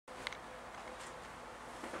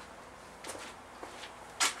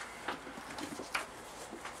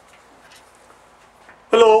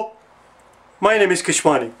My name is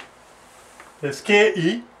Keshwani. It's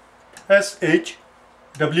Keshwani.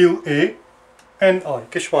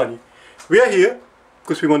 Keshwani. We are here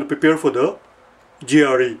because we want to prepare for the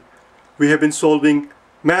GRE. We have been solving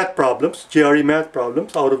math problems, GRE math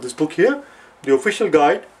problems out of this book here, the official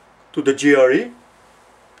guide to the GRE,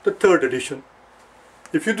 the 3rd edition.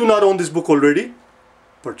 If you do not own this book already,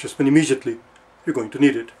 purchase one immediately. You're going to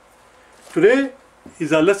need it. Today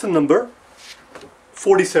is our lesson number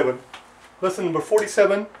 47. Lesson number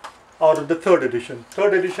 47 out of the 3rd edition.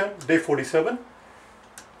 3rd edition, day 47.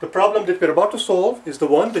 The problem that we're about to solve is the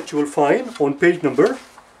one that you will find on page number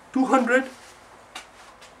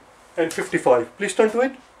 255. Please turn to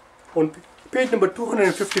it. On page number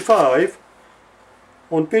 255,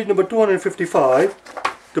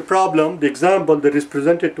 the problem, the example that is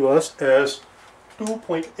presented to us as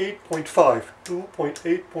 2.8.5.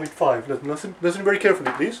 2.8.5. Listen very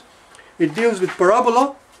carefully, please. It deals with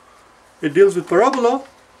parabola.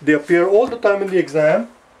 They appear all the time in the exam.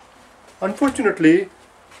 Unfortunately,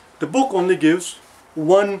 the book only gives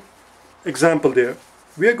one example there.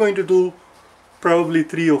 We are going to do probably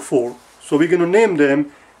 3 or 4. So we're going to name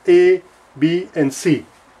them A, B, and C.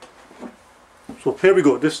 So here we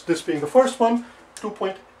go. This being the first one,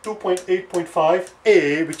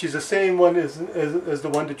 2.8.5A, which is the same one as the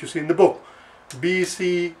one that you see in the book. B,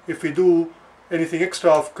 C, if we do anything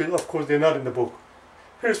extra, of course they're not in the book.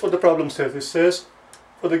 Here's what the problem says. It says,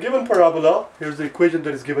 for the given parabola, here's the equation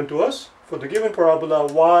that is given to us. For the given parabola,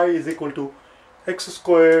 y is equal to x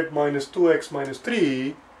squared minus 2x minus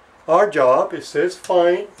 3. Our job, it says,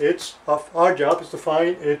 our job is to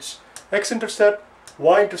find its x-intercept,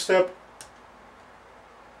 y-intercept.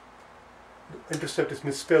 Intercept is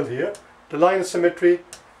misspelled here. The line of symmetry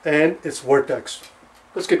and its vertex.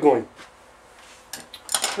 Let's get going.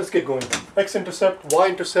 X-intercept,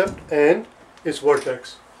 y-intercept, and its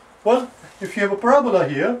vertex. Well, if you have a parabola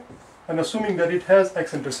here, and assuming that it has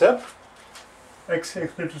x-intercept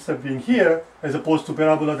being here, as opposed to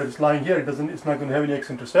parabola that is lying here, it's not going to have any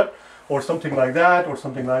x-intercept, or something like that, it's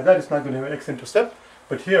not going to have x-intercept.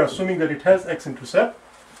 But here, assuming that it has x-intercept,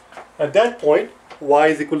 at that point, y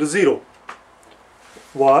is equal to 0.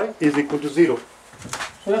 Y is equal to 0.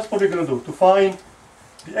 So that's what we're going to do. To find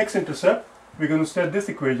the x-intercept, we're going to set this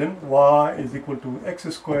equation, y is equal to x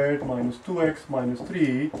squared minus 2x minus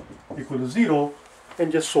 3 equal to 0,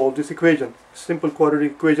 and just solve this equation. Simple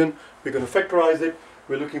quadratic equation. We're going to factorize it.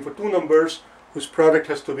 We're looking for two numbers whose product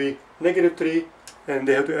has to be -3, and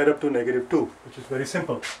they have to add up to -2, which is very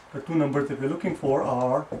simple. The two numbers that we're looking for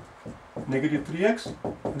are -3x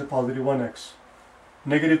and a positive 1x.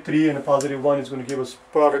 -3 and a positive 1 is going to give us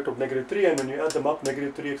product of -3, and when you add them up,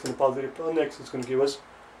 -3x and a positive 1x is going to give us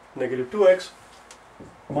 -2x.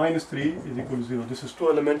 Minus 3 is equal to 0. This is too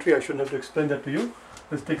elementary. I shouldn't have to explain that to you.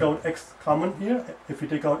 Let's take out x common here. If we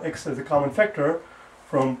take out x as a common factor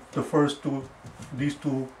from the first these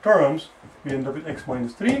two terms, we end up with x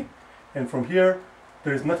minus 3. And from here,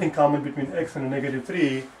 there is nothing common between x and a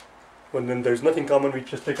 -3. When then there's nothing common, we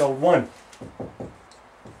just take out 1.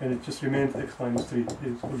 And it just remains x minus 3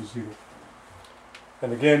 is equal to 0.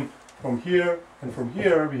 And again, from here and from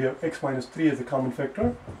here, we have x minus 3 as a common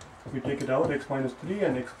factor. We take it out, x minus 3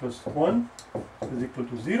 and x plus 1 is equal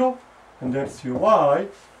to 0. And that's your y.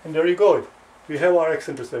 And there you go. We have our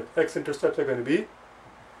x-intercept. X-intercepts are going to be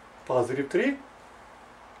positive 3.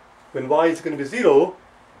 When y is going to be 0,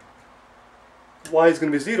 y is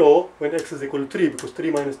going to be 0 when x is equal to 3, because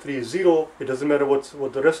 3 minus 3 is 0. It doesn't matter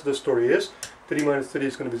what the rest of the story is. 3 minus 3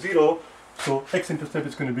 is going to be 0. So x-intercept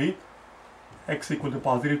is going to be x equal to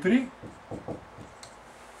positive 3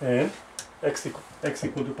 and x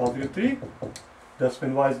equal to positive 3. That's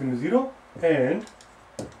when y is going to be 0 and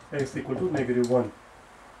x equal to -1.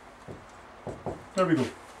 There we go.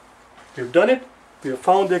 We've done it. We have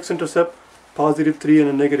found the x-intercept, positive 3 and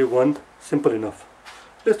a -1. Simple enough.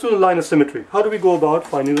 Let's do the line of symmetry. How do we go about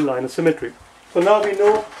finding the line of symmetry? So now we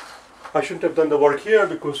know, I shouldn't have done the work here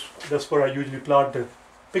because that's where I usually plot the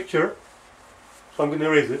picture. So I'm going to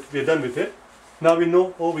erase it. We're done with it. Now we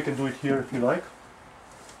know, we can do it here if you like.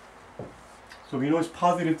 So we know it's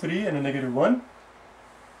positive 3 and a -1.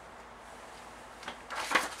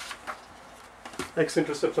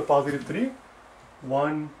 X-intercepts are positive 3.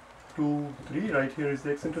 1, 2, 3. Right here is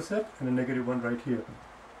the x-intercept and a -1 right here.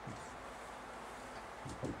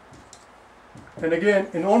 And again,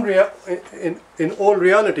 in all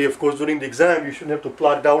reality, of course, during the exam, you shouldn't have to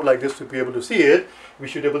plot it out like this to be able to see it. We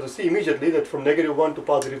should be able to see immediately that from -1 to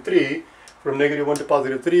positive 3, from -1 to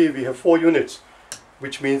positive 3, we have 4 units,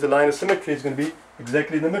 which means the line of symmetry is going to be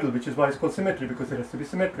exactly in the middle, which is why it's called symmetry, because it has to be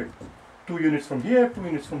symmetric. 2 units from here, 2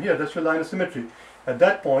 units from here. That's your line of symmetry. At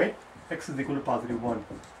that point, x is equal to positive 1.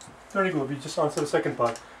 Very good, we just answered the second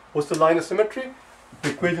part. What's the line of symmetry? The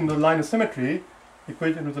equation to the line of symmetry,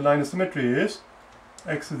 is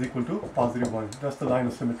x is equal to positive 1. That's the line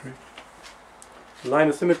of symmetry. The line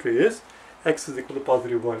of symmetry is x is equal to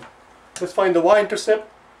positive 1. Let's find the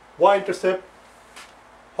y-intercept. Y-intercept,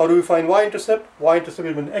 how do we find y-intercept? Y-intercept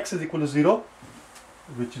is when x is equal to 0,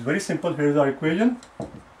 which is very simple. Here is our equation.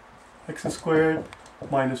 X squared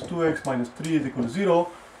minus 2x minus 3 is equal to 0.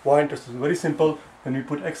 Y-intercept is very simple. When we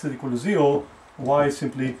put x is equal to 0, y is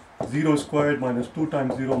simply 0 squared minus 2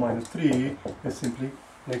 times 0 minus 3 is simply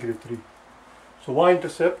negative 3. So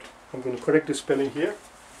y-intercept, I'm going to correct the spelling here.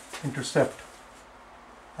 Intercept,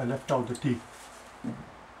 I left out the t.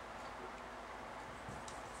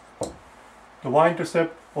 The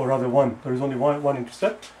y-intercept, or rather 1, there is only one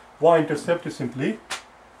intercept. Y-intercept is simply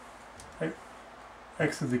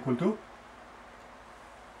x is equal to,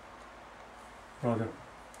 rather,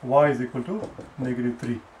 y is equal to negative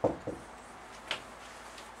 3.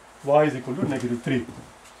 Y is equal to negative 3.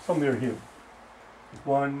 Somewhere here.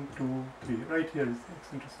 1, 2, 3. Right here is the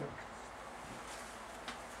x-intercept.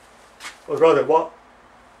 Or rather, what?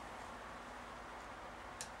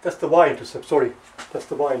 That's the y-intercept, sorry. That's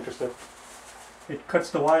the y-intercept. It cuts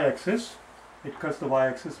the y-axis. It cuts the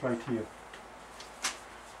y-axis right here.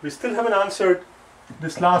 We still haven't answered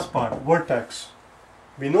this last part, vertex.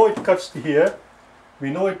 We know it cuts here. We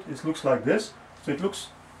know it looks like this. So it looks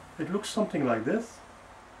something like this.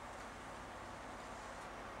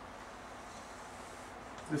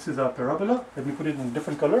 This is our parabola. Let me put it in a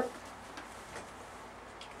different color.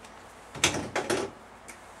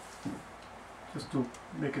 Just to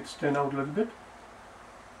make it stand out a little bit.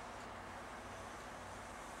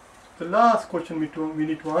 The last question we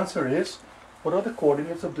need to answer is, what are the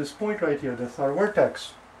coordinates of this point right here? That's our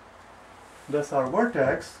vertex. That's our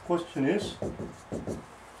vertex. Question is,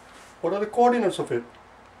 what are the coordinates of it?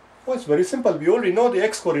 Oh, it's very simple. We already know the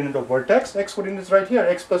x-coordinate of vertex. X-coordinate is right here,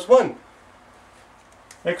 x plus 1.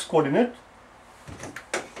 X-coordinate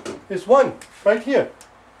is 1, right here.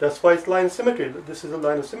 That's why it's line of symmetry. This is a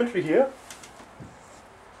line of symmetry here.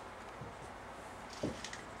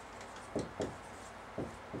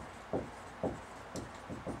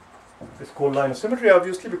 It's called line of symmetry,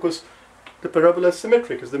 obviously, because the parabola is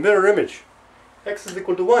symmetric. It's the mirror image. X is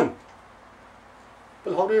equal to 1.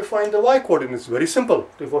 Well, how do you find the y-coordinates? Very simple.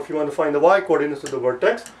 If you want to find the y-coordinates of the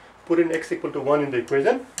vertex, put in x equal to 1 in the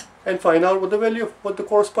equation and find out what the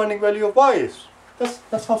corresponding value of y is.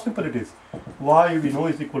 That's how simple it is. Y we know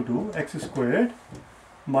is equal to x squared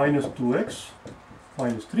minus 2x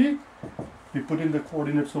minus 3. We put in the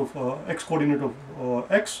coordinates of x-coordinate of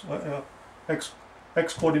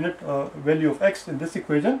x-coordinate value of x in this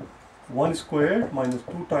equation. 1 squared minus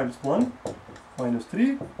 2 times 1 minus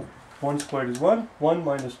 3. 1 squared is 1. 1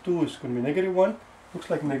 minus 2 is going to be negative 1. Looks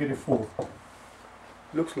like negative 4.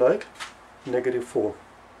 Looks like negative 4.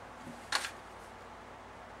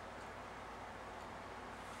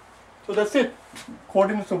 So that's it.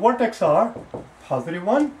 Coordinates of vertex are positive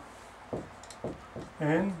 1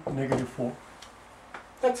 and negative 4.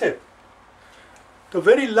 That's it. The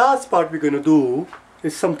very last part we're going to do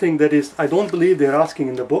is something that is, I don't believe they're asking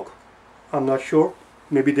in the book. I'm not sure.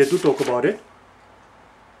 Maybe they do talk about it.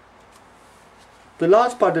 The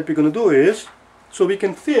last part that we're going to do is, so we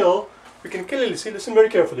can clearly see, listen very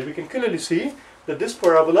carefully, we can clearly see that this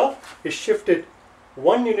parabola is shifted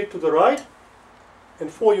 1 unit to the right and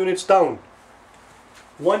 4 units down.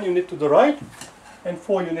 1 unit to the right and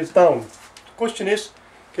 4 units down. The question is,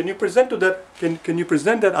 can you present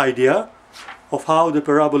that idea of how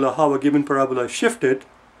a given parabola is shifted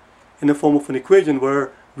in the form of an equation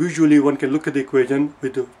where visually one can look at the equation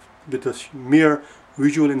with a mere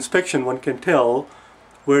visual inspection, one can tell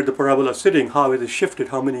where the parabola is sitting, how it is shifted,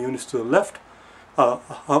 how many units to the left,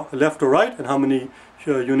 left or right, and how many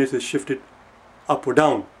units is shifted up or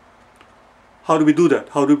down. How do we do that?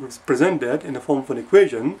 How do we present that in the form of an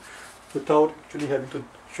equation without actually having to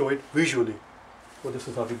show it visually? Well, this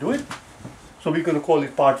is how we do it. So we're going to call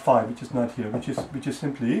it part 5, which is not here, which is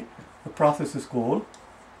simply, the process is called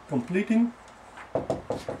completing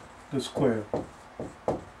the square.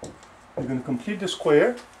 You're going to complete the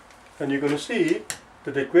square, and you're going to see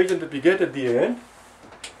that the equation that we get at the end,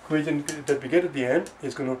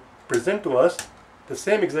 is going to present to us the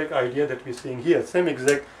same exact idea that we're seeing here. It's going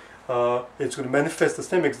to manifest the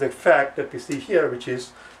same exact fact that we see here, which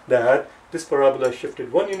is that this parabola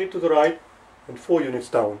shifted 1 unit to the right and 4 units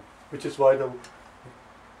down, which is why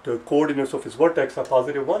the coordinates of its vertex are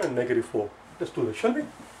positive 1 and negative 4. Let's do this, shall we?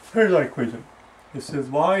 Here's our equation. It says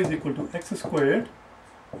y is equal to x squared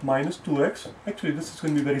minus 2x. Actually, this is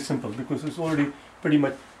going to be very simple because it's already pretty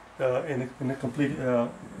much in a complete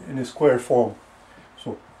in a square form.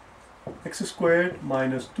 So x squared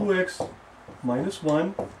minus 2x minus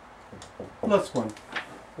 1 plus 1.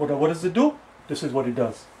 What does it do? This is what it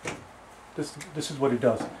does. This is what it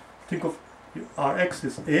does. Think of our x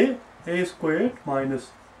is a squared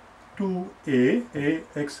minus 2a,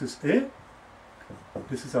 x is a.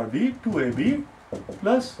 This is our b, 2ab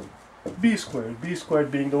plus b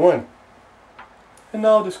squared being the 1. And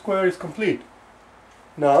now the square is complete.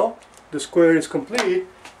 Now the square is complete.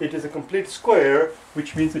 It is a complete square,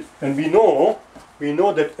 which means that, and we know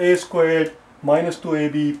that a squared minus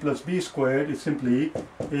 2ab plus b squared is simply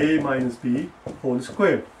a minus b whole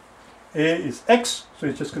squared. A is x, so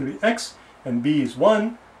it's just going to be x, and b is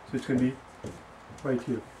 1, so it's going to be right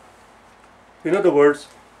here. In other words,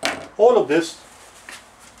 all of this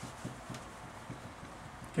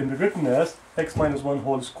can be written as x minus 1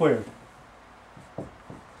 whole squared.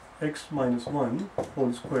 X minus 1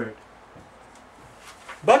 whole squared.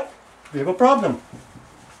 But we have a problem.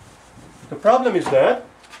 The problem is that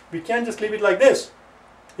we can't just leave it like this.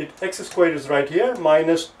 X squared is right here,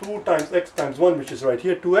 minus 2 times x times 1, which is right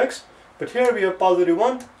here, 2x. But here we have positive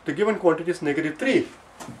 1. The given quantity is negative 3.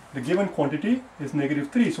 The given quantity is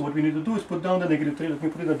negative 3. So what we need to do is put down the negative 3. Let me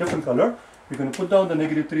put it in a different color. We're going to put down the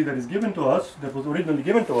negative 3 that is given to us, that was originally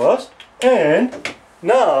given to us. And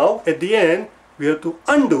now, at the end, we have to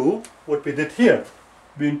undo what we did here.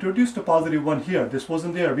 We introduced a positive 1 here. This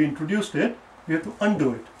wasn't there. We introduced it. We have to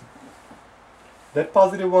undo it. That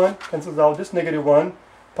positive 1 cancels out this negative 1.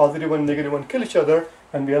 Positive 1 and negative 1 kill each other.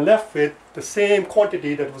 And we are left with the same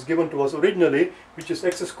quantity that was given to us originally, which is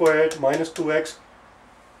x squared minus 2x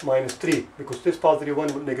minus 3. Because this positive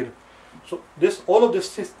 1 was negative. So all of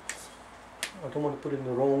this is, I don't want to put it in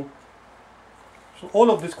the wrong. So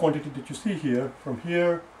all of this quantity that you see here, from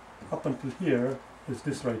here up until here, is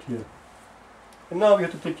this right here. And now we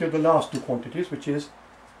have to take care of the last two quantities, which is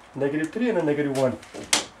negative 3 and a negative 1.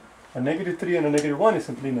 A negative 3 and a negative 1 is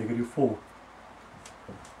simply negative 4.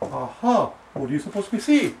 Aha! What do you suppose we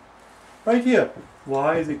see? Right here.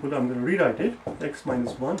 Y is equal to, I'm going to rewrite it, x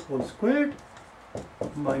minus 1 whole squared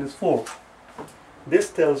minus 4. This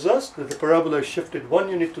tells us that the parabola is shifted 1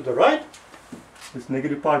 unit to the right. This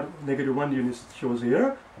negative part, negative 1 unit shows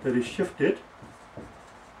here, that is shifted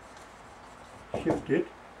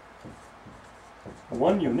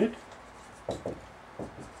 1 unit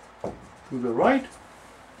to the right,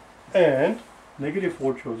 and negative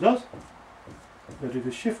 4 shows us that it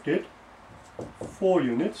is shifted 4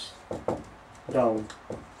 units down,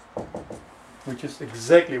 which is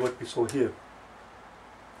exactly what we saw here.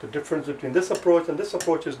 The difference between this approach and this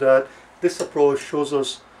approach is that this approach shows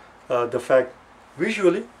us the fact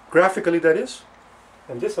visually, graphically that is,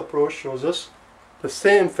 and this approach shows us the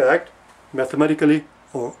same fact mathematically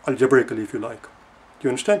or algebraically, if you like. Do you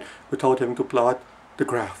understand? Without having to plot the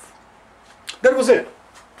graph. That was it.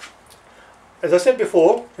 As I said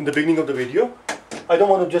before in the beginning of the video, I don't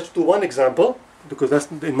want to just do one example because that's,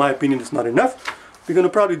 in my opinion, is not enough. We're going to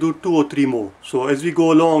probably do 2 or 3 more. So as we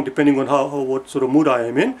go along, depending on what sort of mood I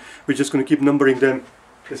am in, we're just going to keep numbering them.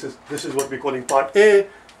 This is what we're calling part A.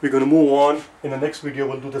 We're going to move on. In the next video,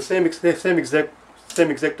 we'll do the same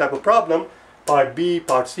exact type of problem, part B,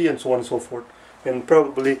 part C, and so on and so forth. And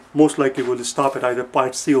probably, most likely, we'll stop at either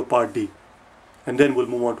part C or part D. And then we'll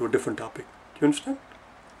move on to a different topic. Do you understand?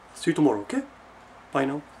 See you tomorrow, okay? Bye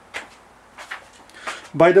now.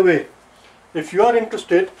 By the way, if you are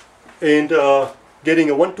interested in getting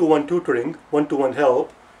a one-to-one tutoring, one-to-one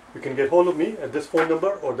help, you can get hold of me at this phone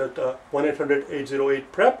number or that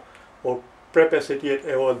 1-800-808-PREP or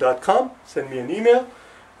prepsat@aol.com. Send me an email.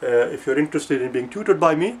 If you're interested in being tutored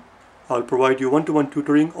by me, I'll provide you one-to-one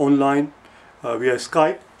tutoring online via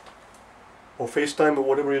Skype or FaceTime or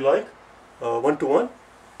whatever you like, one-to-one.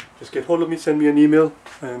 Just get hold of me, send me an email,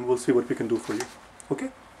 and we'll see what we can do for you.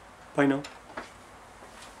 Okay? Bye now.